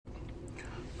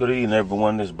Good evening,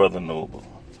 everyone. This is Brother Noble.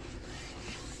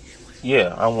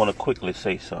 Yeah, I want to quickly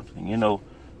say something. You know,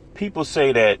 people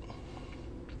say that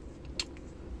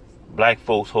black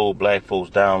folks hold black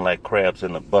folks down like crabs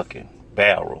in a bucket,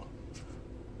 barrel.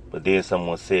 But then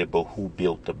someone said, but who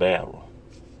built the barrel?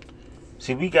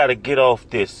 See, we got to get off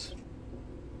this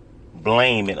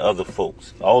blaming other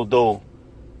folks. Although,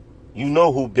 you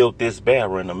know who built this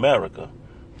barrel in America,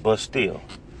 but still.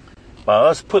 By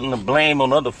us putting the blame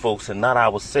on other folks and not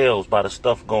ourselves by the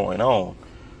stuff going on,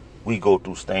 we go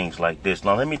through things like this.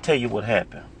 Now, let me tell you what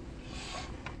happened.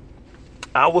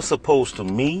 I was supposed to,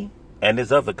 me and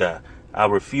this other guy, I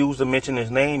refuse to mention his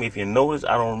name. If you notice,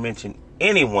 I don't mention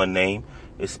anyone's name,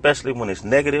 especially when it's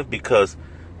negative, because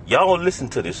y'all listen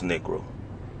to this Negro.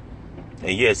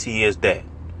 And yes, he is that.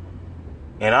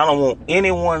 And I don't want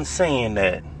anyone saying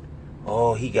that,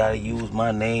 oh, he got to use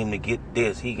my name to get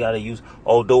this. He got to use,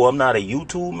 although I'm not a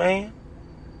YouTube man,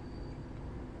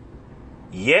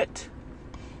 yet,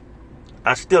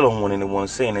 I still don't want anyone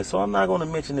saying it. So I'm not going to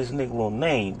mention this Negro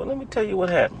name. But let me tell you what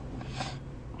happened.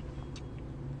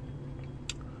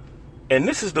 And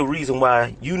this is the reason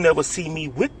why you never see me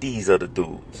with these other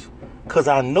dudes. Because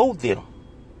I know them.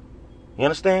 You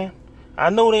understand?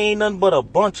 I know they ain't nothing but a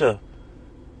bunch of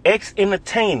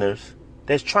ex-entertainers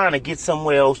that's trying to get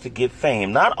somewhere else to get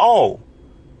fame. Not all,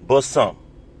 but some.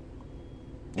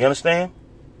 You understand?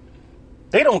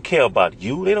 They don't care about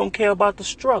you. They don't care about the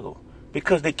struggle.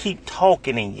 Because they keep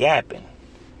talking and yapping.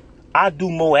 I do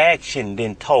more action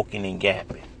than talking and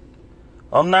yapping.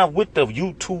 I'm not with the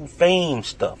YouTube fame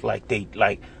stuff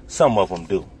like some of them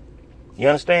do. You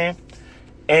understand?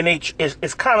 And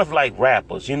it's kind of like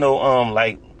rappers. You know,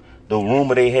 like the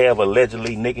rumor they have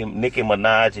allegedly Nicki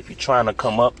Minaj, if you're trying to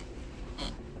come up,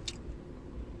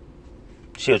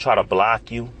 she'll try to block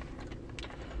you.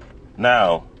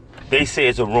 Now, they say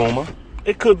it's a rumor.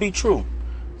 It could be true.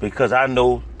 Because I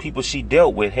know people she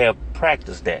dealt with have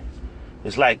practiced that.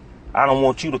 It's like, I don't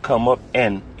want you to come up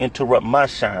and interrupt my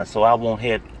shine, so I won't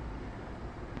have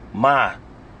my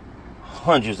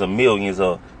hundreds of millions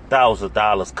or thousands of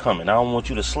dollars coming. I don't want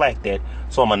you to slack that,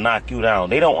 so I'm going to knock you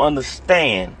down. They don't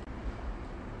understand.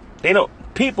 We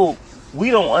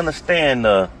don't understand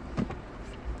the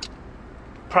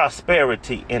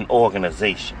prosperity in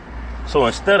organization. So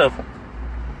instead of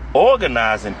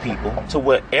organizing people to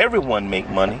where everyone make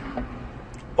money,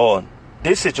 or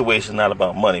this situation is not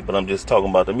about money, but I'm just talking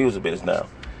about the music business now.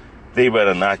 They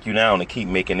rather knock you down and keep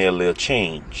making their little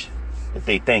change if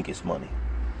they think it's money.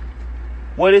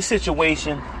 Well, this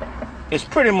situation is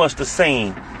pretty much the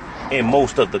same in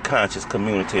most of the conscious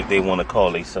community, if they want to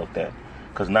call themselves that.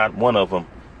 Because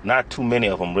not too many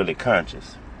of them really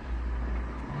conscious.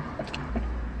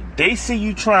 They see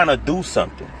you trying to do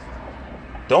something.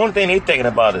 The only thing they thinking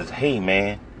about is, hey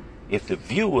man, if the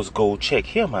viewers go check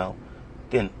him out,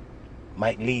 then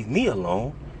might leave me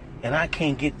alone, and I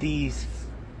can't get these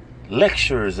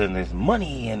lectures and this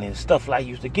money and this stuff like I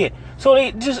used to get. So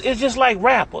it's just like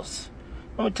rappers.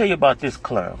 Let me tell you about this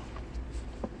clown.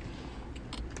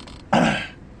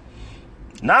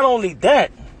 Not only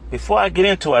that, before I get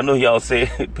into it, I know y'all say,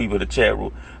 people in the chat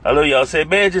room, I know y'all say,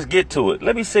 man, just get to it.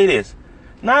 Let me say this.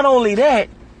 Not only that,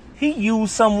 he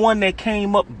used someone that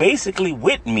came up basically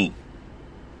with me.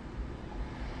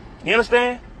 You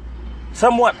understand?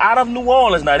 Someone out of New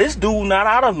Orleans. Now, this dude not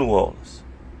out of New Orleans.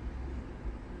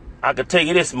 I could tell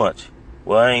you this much.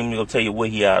 Well, I ain't even going to tell you where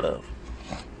he out of.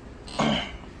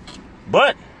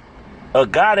 But a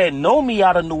guy that know me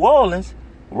out of New Orleans,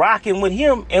 rocking with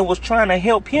him and was trying to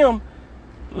help him.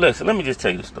 Listen, let me just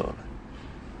tell you the story.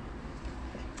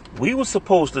 We were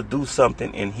supposed to do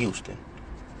something in Houston.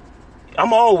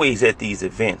 I'm always at these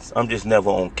events. I'm just never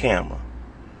on camera.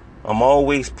 I'm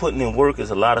always putting in work.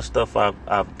 There's a lot of stuff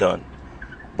I've done.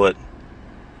 But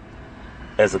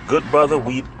as a good brother,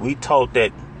 we taught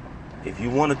that if you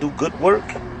want to do good work,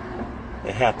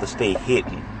 you have to stay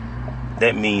hidden.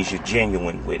 That means you're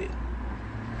genuine with it.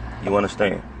 You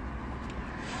understand?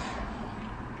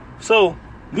 So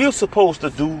we're supposed to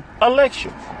do a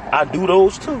lecture. I do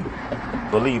those too.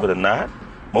 Believe it or not.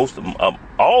 Most of them,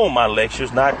 all my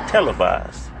lectures not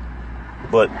televised,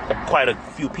 but quite a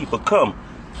few people come.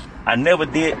 I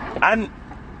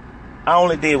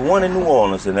only did one in New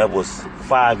Orleans, and that was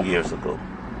 5 years ago.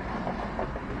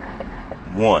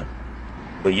 One.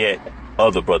 But yet,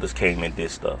 other brothers came and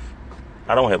did stuff.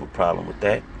 I don't have a problem with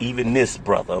that. Even this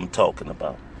brother I'm talking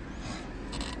about.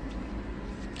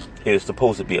 It was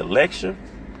supposed to be a lecture,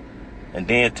 and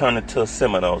then turn into a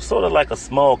seminar. Sort of like a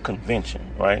small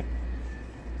convention, right?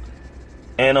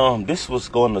 And this was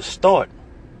going to start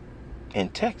in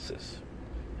Texas.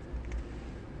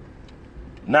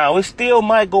 Now, it still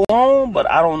might go on, but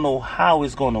I don't know how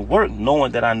it's going to work,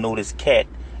 knowing that I know this cat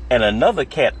and another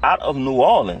cat out of New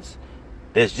Orleans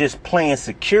that's just playing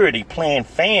security, playing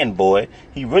fanboy.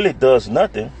 He really does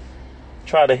nothing.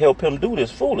 Try to help him do this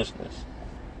foolishness.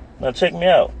 Now, check me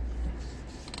out.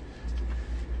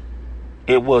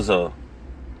 It was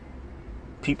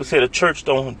people say the church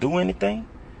don't do anything.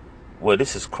 Well,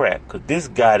 this is crap, because this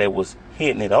guy that was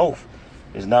hitting it off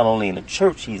is not only in the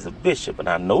church, he's a bishop, and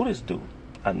I know this dude.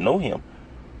 I know him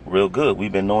real good.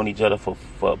 We've been knowing each other for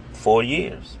 4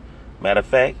 years. Matter of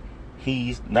fact,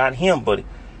 he's not him, but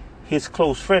his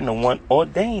close friend, the one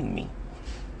ordained me.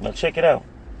 Now check it out.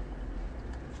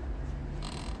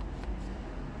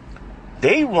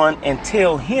 They run and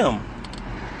tell him.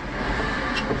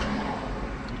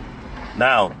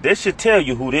 Now, this should tell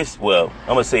you who this, well,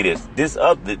 I'm going to say this.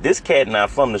 This cat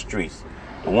not from the streets.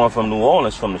 The one from New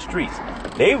Orleans from the streets.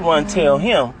 They run tell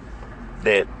him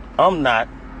that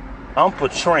I'm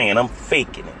portraying, I'm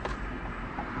faking it.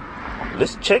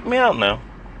 Let's check me out now.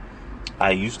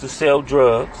 I used to sell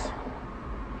drugs.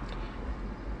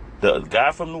 The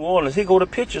guy from New Orleans, he go to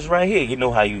pictures right here. You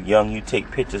know how you young, you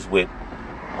take pictures with,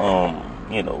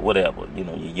 whatever. You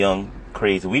know, you're young,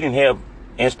 crazy. We didn't have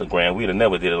Instagram. We'd have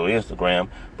never did it on Instagram.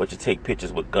 But you take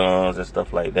pictures with guns and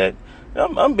stuff like that.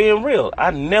 I'm being real. I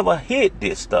never hid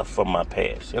this stuff from my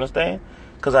past. You understand?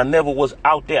 Because I never was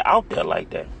out there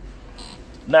like that.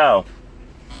 Now,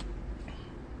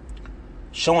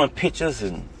 showing pictures,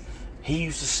 and he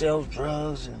used to sell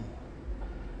drugs and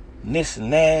this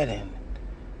and that, and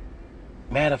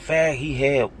matter of fact, he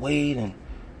had Wade and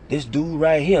this dude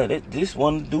right here. This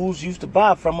one of the dudes used to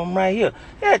buy from him right here.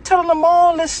 Yeah, telling them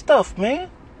all this stuff, man.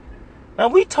 Now,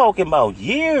 we talking about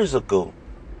years ago.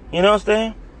 You know what I'm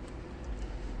saying?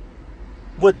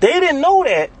 But they didn't know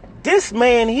that this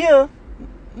man here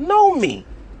know me.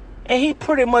 And he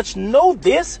pretty much know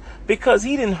this because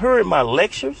he didn't heard my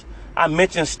lectures. I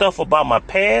mentioned stuff about my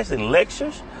past in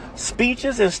lectures,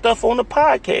 speeches, and stuff on the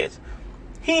podcast.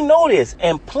 He know this.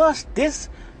 And plus, this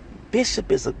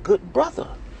bishop is a good brother.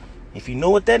 If you know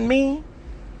what that means,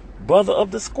 brother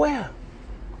of the square.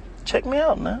 Check me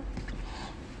out now.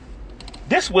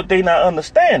 This what they not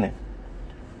understanding.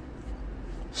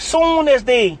 Soon as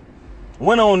they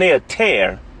went on their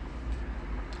tear,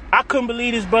 I couldn't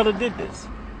believe this brother did this.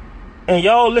 And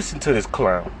y'all listen to this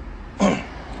clown.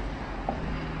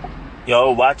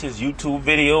 Y'all watch his YouTube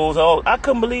videos. I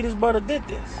couldn't believe this brother did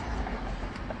this.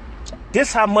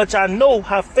 This how much I know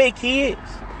how fake he is.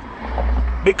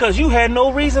 Because you had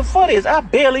no reason for this. I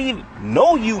barely even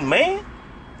know you, man.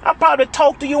 I probably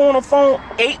talked to you on the phone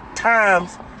 8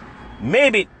 times.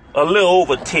 Maybe a little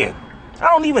over 10. I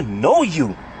don't even know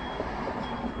you.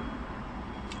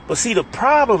 But see, the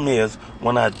problem is,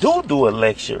 when I do a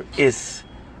lecture, it's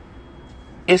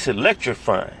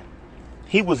electrifying.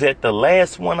 He was at the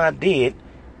last one I did,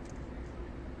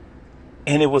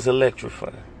 and it was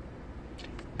electrifying.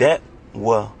 That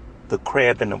was the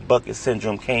crab in the bucket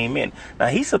syndrome came in. Now,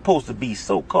 he's supposed to be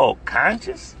so-called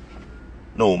conscious.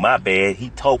 No, my bad.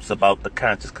 He talks about the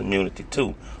conscious community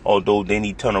too. Although then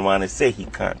he turn around and say he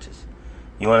conscious.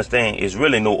 You understand? It's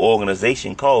really no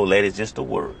organization called that. It's just a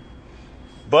word.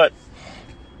 But,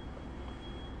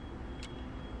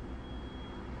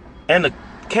 and the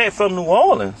cat from New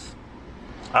Orleans,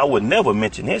 I would never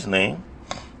mention his name.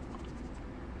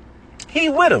 He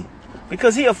with him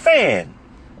because he a fan.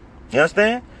 You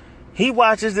understand? He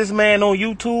watches this man on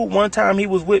YouTube. One time he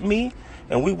was with me,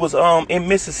 and we was in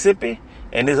Mississippi,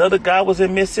 and this other guy was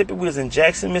in Mississippi. We was in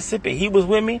Jackson, Mississippi. He was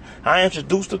with me. I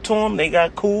introduced her to him. They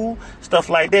got cool, stuff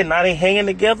like that. Now they hanging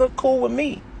together, cool with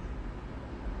me.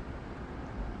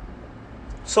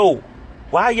 So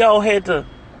why y'all had to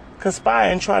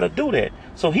conspire and try to do that?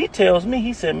 So he tells me,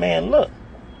 he said, man, look,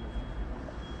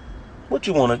 what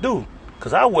you want to do?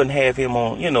 Because I wouldn't have him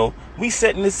on, we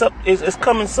setting this up. It's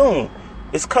coming soon.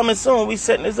 It's coming soon. We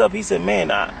setting this up. He said,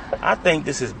 man, I think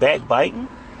this is backbiting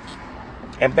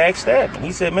and backstabbing.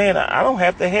 He said, man, I don't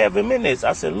have to have him in this.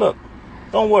 I said, look,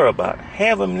 don't worry about it.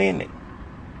 Have him in it.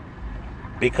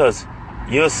 Because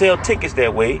you'll sell tickets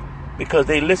that way because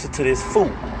they listen to this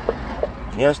fool.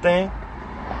 You understand?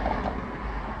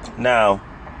 Now,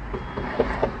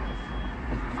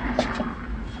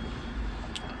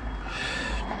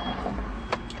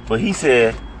 but he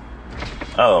said,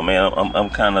 oh man, I'm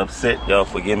kind of upset. Y'all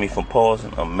forgive me for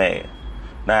pausing. I'm mad.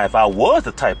 Now, if I was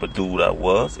the type of dude I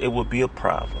was, it would be a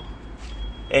problem.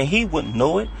 And he wouldn't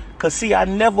know it. Because, see, I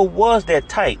never was that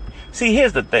type. See,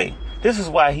 here's the thing. This is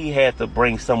why he had to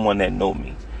bring someone that know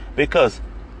me. Because,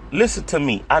 listen to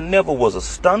me. I never was a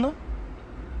stunner.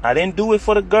 I didn't do it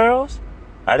for the girls.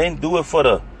 I didn't do it for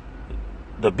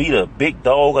to be the big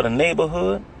dog of the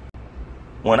neighborhood.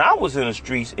 When I was in the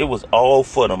streets, it was all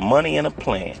for the money and the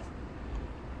plan.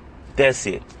 That's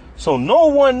it. So no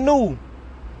one knew,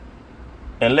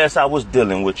 unless I was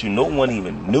dealing with you. No one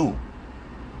even knew.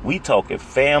 We talking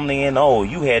family and all.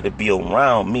 You had to be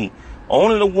around me.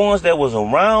 Only the ones that was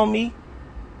around me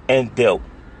and dealt.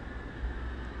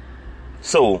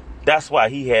 So that's why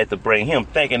he had to bring him,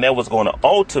 thinking that was going to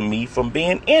alter me from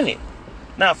being in it.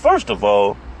 Now, first of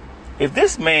all, if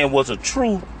this man was a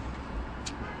true,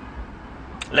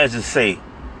 let's just say,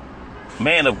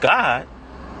 man of God,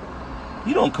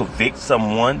 you don't convict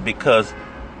someone because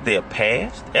they're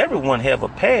past. Everyone have a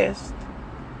past,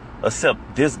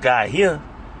 except this guy here.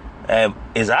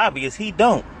 It's obvious he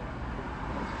don't.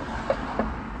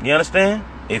 You understand?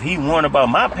 If he worried about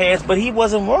my past, but he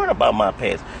wasn't worried about my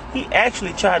past. He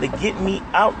actually tried to get me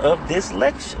out of this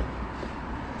lecture.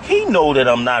 He know that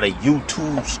I'm not a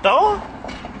YouTube star.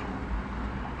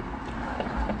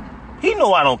 He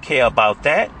know I don't care about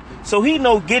that. So he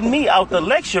know getting me out the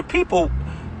lecture, people,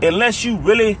 unless you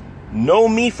really know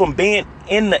me from being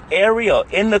in the area or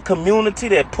in the community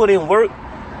that put in work,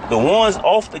 the ones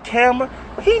off the camera,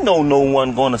 he know no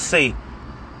one gonna say,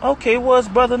 okay, what's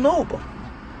Brother Noble?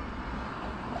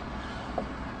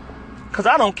 Because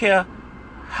I don't care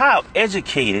how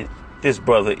educated this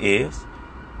brother is.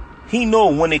 He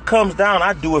know when it comes down,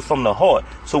 I do it from the heart.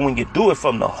 So when you do it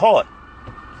from the heart,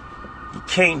 you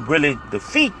can't really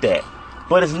defeat that.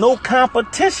 But it's no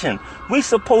competition. We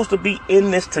supposed to be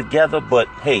in this together, but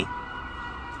hey,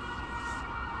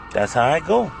 that's how I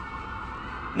go.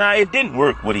 Now, it didn't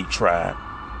work what he tried,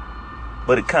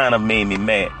 but it kind of made me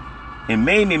mad. It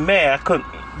made me mad. I couldn't.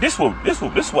 This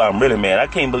is why I'm really mad. I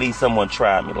can't believe someone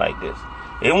tried me like this.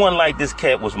 It wasn't like this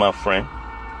cat was my friend.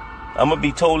 I'm gonna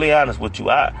be totally honest with you.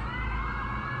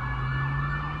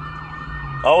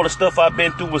 All the stuff I've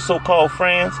been through with so-called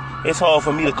friends, it's hard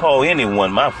for me to call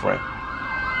anyone my friend.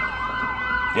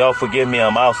 Y'all forgive me.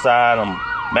 I'm outside.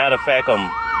 Matter of fact, I'm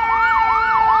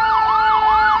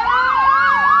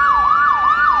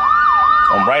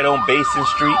right on Basin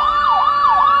Street.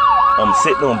 I'm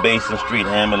sitting on Basin Street,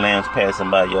 ambulance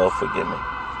passing by. Y'all forgive me.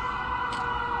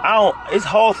 It's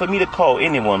hard for me to call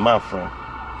anyone my friend.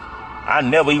 I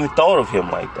never even thought of him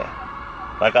like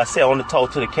that. Like I said, I only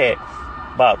talked to the cat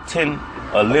about 10,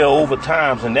 a little over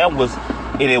times, and it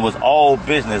was all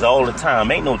business all the time.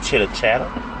 Ain't no chitter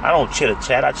chatter. I don't chitter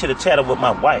chat. I chitter chatter with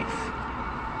my wife.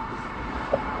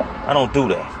 I don't do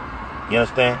that. You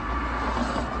understand?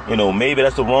 You know, maybe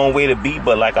that's the wrong way to be,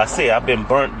 but like I said, I've been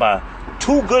burnt by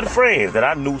 2 good friends that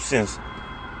I knew since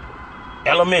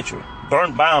elementary.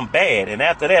 Burnt by them bad, and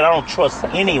after that, I don't trust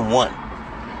anyone.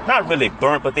 Not really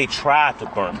burnt, but they tried to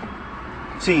burn me.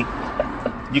 See,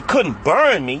 you couldn't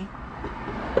burn me.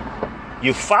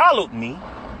 You followed me,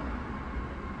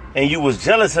 and you was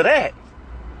jealous of that.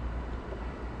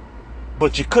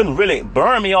 But you couldn't really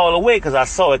burn me all the way because I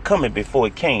saw it coming before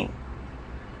it came.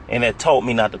 And that taught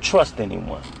me not to trust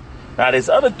anyone. Now, this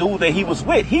other dude that he was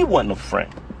with, he wasn't a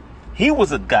friend. He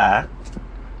was a guy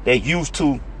that used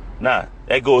to,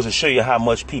 that goes to show you how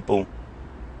much people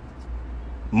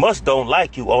must don't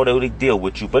like you, although they deal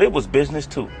with you. But it was business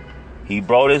too. He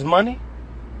brought his money,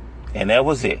 and that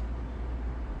was it.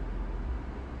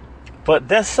 But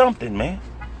that's something, man.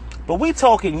 But we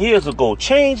talking years ago,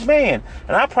 changed man.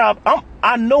 And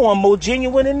I know I'm more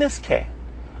genuine than this cat.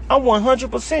 I'm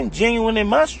 100% genuine in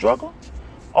my struggle.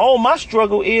 All my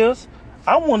struggle is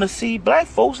I want to see black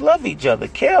folks love each other,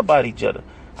 care about each other.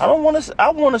 I want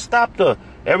to stop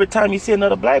every time you see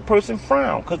another black person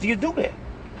frown, because you do that.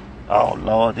 Oh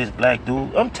Lord, this black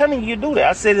dude. I'm telling you do that.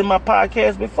 I said it in my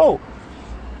podcast before.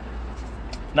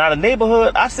 Now the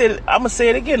neighborhood, I'm gonna say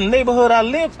it again. The neighborhood I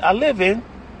live in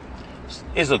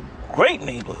is a great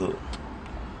neighborhood.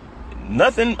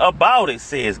 Nothing about it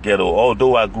says ghetto,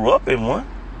 although I grew up in one.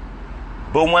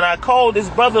 But when I called this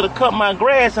brother to cut my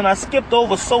grass, and I skipped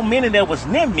over so many that was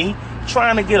near me,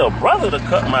 trying to get a brother to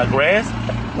cut my grass,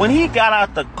 when he got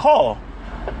out the car,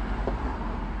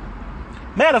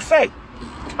 matter of fact,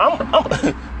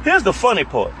 here's the funny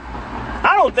part.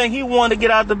 I don't think he wanted to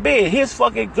get out the bed. His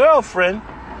fucking girlfriend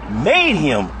made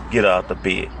him get out the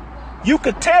bed. You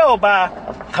could tell by,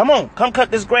 come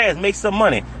cut this grass, make some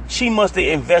money. She must have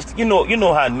invested. You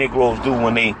know how Negroes do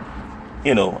when they,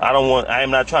 I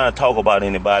am not trying to talk about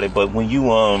anybody, but when you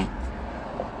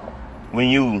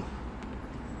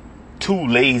too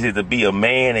lazy to be a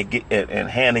man and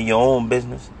handle your own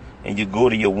business, and you go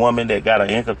to your woman that got an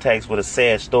income tax with a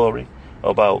sad story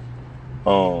about,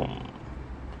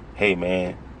 hey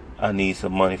man, I need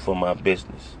some money for my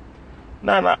business.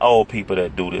 Not all people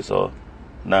that do this are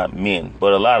not men.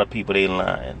 But a lot of people, they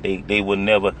lying. They would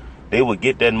never, they would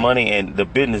get that money and the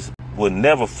business would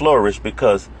never flourish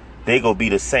because they gonna be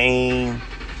the same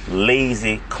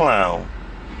lazy clown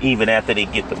even after they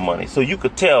get the money. So you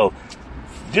could tell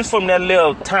just from that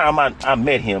little time I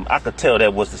met him, I could tell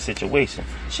that was the situation.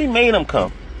 She made him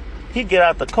come. He get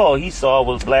out the car. He saw I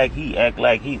was black. He act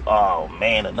like oh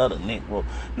man, another Negro.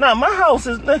 Now my house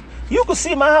is, you can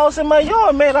see my house in my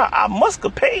yard, man. I must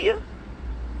could pay you.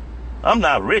 I'm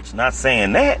not rich, not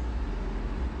saying that.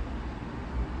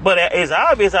 But it's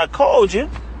obvious I called you.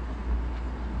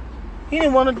 He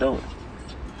didn't want to do it.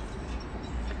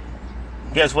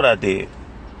 Guess what I did?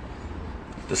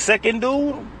 The second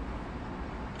dude,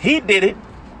 he did it.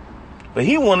 But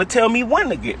he wanted to tell me when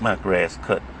to get my grass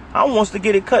cut. I wants to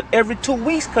get it cut every 2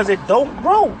 weeks because it don't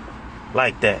grow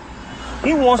like that.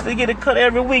 He wants to get it cut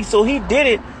every week. So he did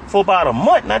it for about a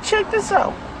month. Now check this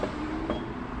out.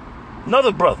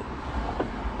 Another brother.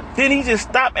 Then he just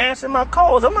stopped answering my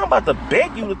calls. I'm not about to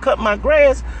beg you to cut my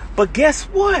grass. But guess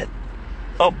what?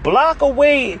 A block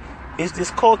away is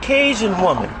this Caucasian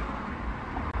woman.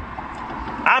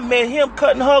 I met him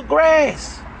cutting her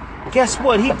grass. Guess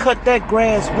what? He cut that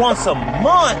grass once a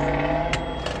month.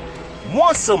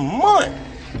 Once a month.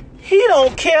 He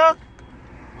don't care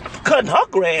cutting her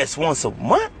grass once a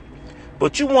month.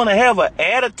 But you want to have an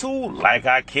attitude like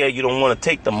I care. You don't want to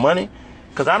take the money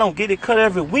because I don't get it cut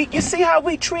every week. You see how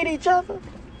we treat each other?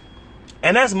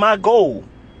 And that's my goal,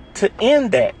 to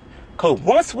end that. Because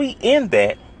once we end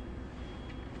that,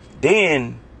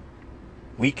 then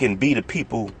we can be the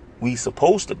people we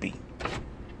supposed to be.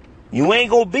 You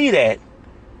ain't gonna be that.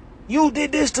 You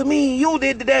did this to me. You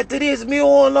did that to this. Me,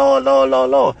 oh Lord, Lord, Lord,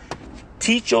 Lord.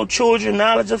 Teach your children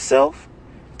knowledge of self.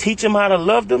 Teach them how to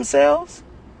love themselves.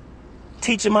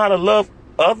 Teach them how to love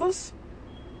others,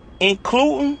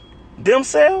 including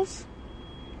themselves.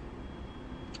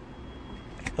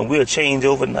 And we'll change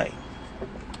overnight.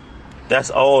 That's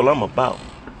all I'm about.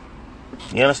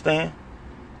 You understand?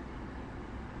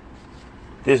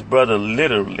 This brother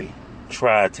literally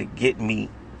tried to get me.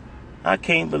 I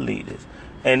can't believe this.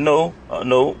 And no,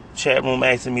 chat room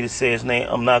asking me to say his name.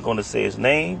 I'm not going to say his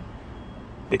name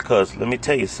because let me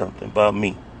tell you something about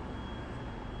me.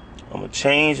 I'm a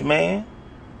changed man.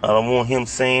 I don't want him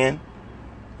saying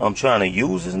I'm trying to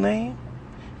use his name.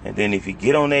 And then if you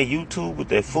get on that YouTube with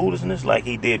that foolishness like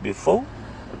he did before,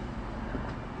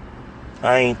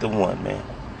 I ain't the one, man.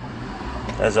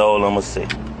 That's all I'm going to say.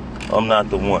 I'm not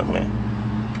the one, man.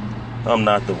 I'm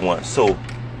not the one. So,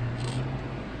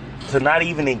 to not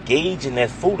even engage in that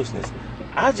foolishness,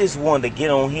 I just wanted to get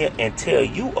on here and tell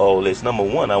you all this. Number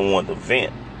one, I wanted to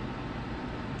vent.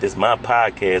 This is my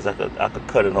podcast. I could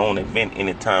cut it on and vent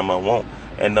anytime I want.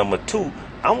 And number two,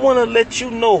 I want to let you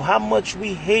know how much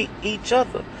we hate each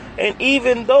other. And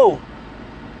even though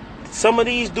some of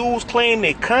these dudes claim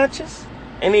they're conscious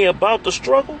and they're about the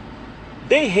struggle,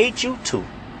 they hate you too.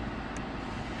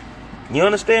 You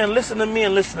understand? Listen to me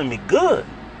and listen to me good.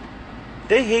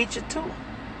 They hate you too.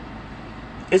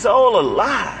 It's all a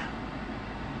lie.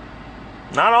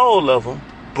 Not all of them,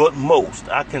 but most.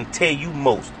 I can tell you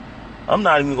most. I'm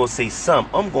not even going to say some.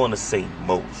 I'm going to say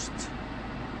most.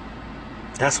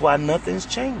 That's why nothing's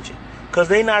changing. Because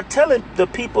they're not telling the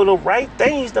people the right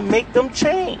things to make them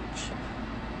change.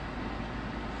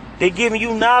 They're giving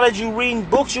you knowledge. You reading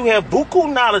books. You have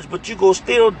buku knowledge, but you go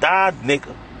still die,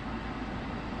 nigga.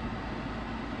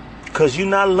 Because you're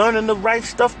not learning the right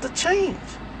stuff to change.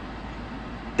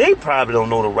 They probably don't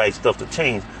know the right stuff to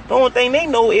change. The only thing they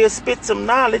know is spit some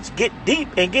knowledge, get deep,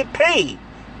 and get paid.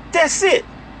 That's it.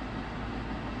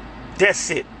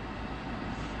 That's it.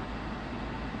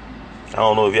 I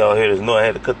don't know if y'all hear this. No, I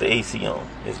had to cut the AC on.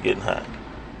 It's getting hot.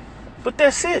 But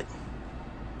that's it.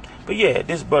 But yeah,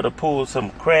 this brother pulled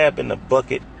some crab in the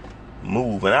bucket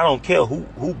move. And I don't care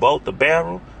who bought the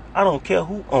barrel. I don't care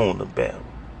who owned the barrel.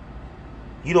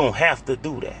 You don't have to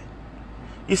do that.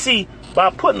 You see, by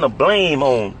putting the blame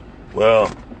on,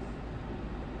 well,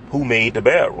 who made the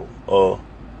barrel? Or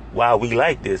why we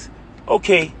like this.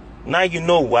 Okay, now you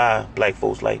know why black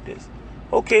folks like this.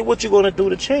 Okay, what you going to do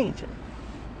to change it?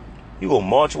 You going to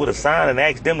march with a sign and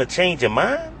ask them to change your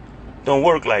mind? Don't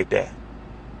work like that.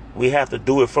 We have to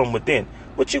do it from within.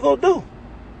 What you going to do?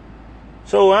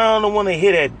 So I don't want to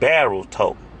hear that barrel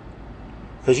talk.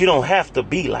 Because you don't have to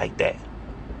be like that.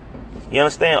 You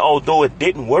understand? Although it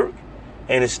didn't work,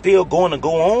 and it's still going to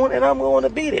go on, and I'm going to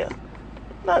be there.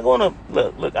 I'm not going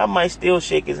to, look, I might still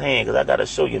shake his hand, because I got to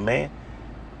show you, man.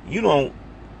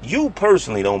 You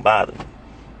personally don't bother me.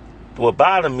 What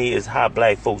bothers me is how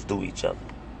black folks do each other.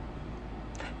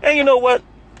 And you know what?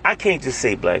 I can't just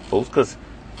say black folks, because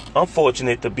I'm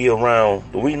fortunate to be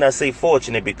around. The reason I say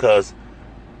fortunate because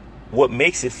what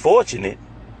makes it fortunate,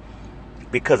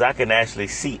 because I can actually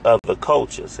see other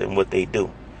cultures and what they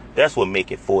do. That's what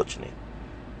make it fortunate.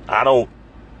 I don't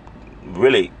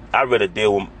really, I rather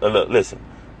deal with, look, listen,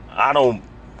 I don't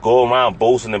go around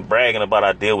boasting and bragging about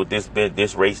I deal with this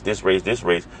race.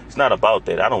 It's not about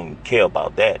that. I don't care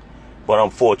about that. But I'm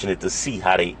fortunate to see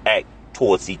how they act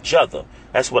towards each other.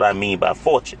 That's what I mean by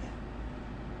fortunate.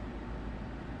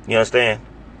 You understand?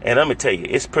 And let me tell you,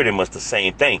 it's pretty much the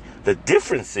same thing. The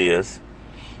difference is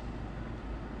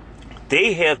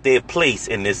they have their place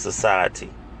in this society.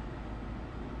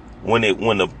 When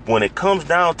it comes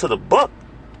down to the buck,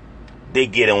 they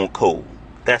get on code.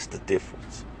 That's the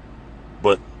difference.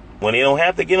 But when they don't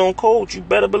have to get on code, you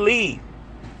better believe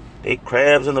they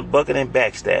crabs in the bucket and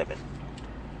backstabbing.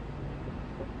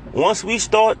 Once we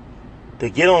start to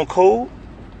get on code,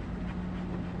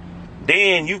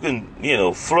 then you can,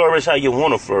 flourish how you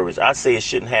want to flourish. I say it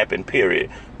shouldn't happen, period,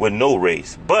 with no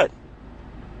race. But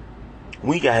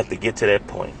we gotta have to get to that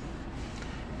point.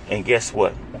 And guess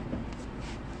what?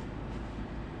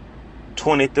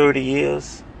 20, 30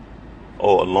 years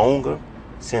or longer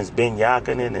since Ben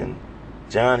Yakinen and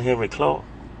John Henry Clark,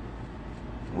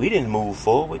 we didn't move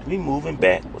forward. We moving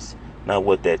backwards. Now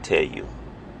what that tell you?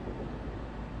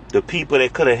 The people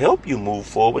that could have helped you move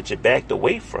forward, you backed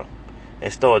away from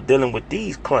and started dealing with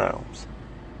these clowns.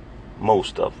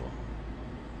 Most of them.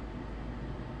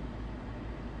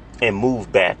 And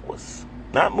move backwards.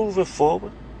 Not moving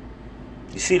forward.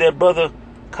 You see that brother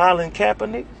Colin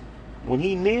Kaepernick? When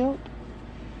he kneeled?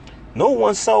 No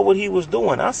one saw what he was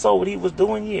doing. I saw what he was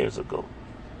doing years ago.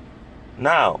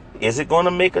 Now, is it going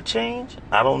to make a change?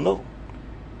 I don't know.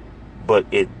 But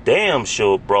it damn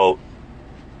sure brought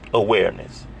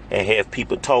awareness. And have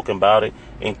people talking about it,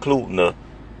 including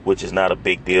which is not a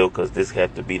big deal because this has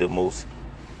to be the most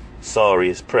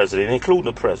sorriest president, including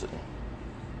the president.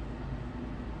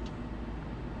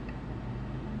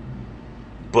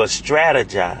 But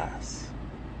strategize.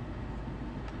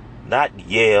 Not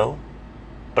yell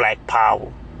black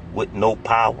power with no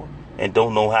power and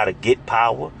don't know how to get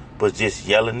power, but just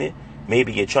yelling it.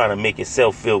 Maybe you're trying to make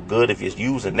yourself feel good if you're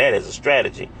using that as a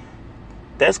strategy.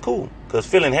 That's cool, because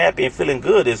feeling happy and feeling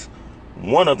good is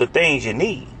one of the things you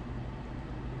need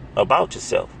about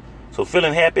yourself. So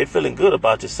feeling happy and feeling good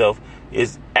about yourself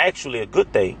is actually a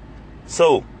good thing.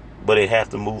 So, but it has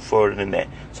to move further than that.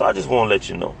 So I just want to let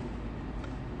you know,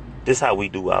 this is how we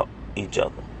do out each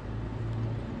other.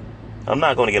 I'm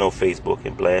not going to get on Facebook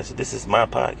and blast it. This is my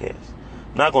podcast.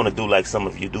 I'm not going to do like some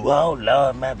of you do. Oh,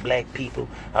 Lord, my black people.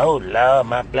 Oh, Lord,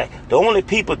 my black. The only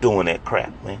people doing that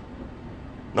crap, man.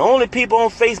 The only people on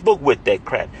Facebook with that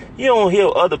crap. You don't hear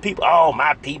other people, oh,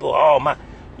 my people, oh, my.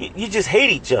 You just hate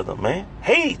each other, man.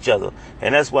 Hate each other.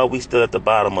 And that's why we stood at the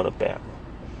bottom of the barrel.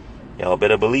 Y'all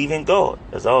better believe in God.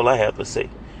 That's all I have to say.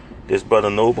 This Brother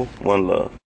Noble, one love.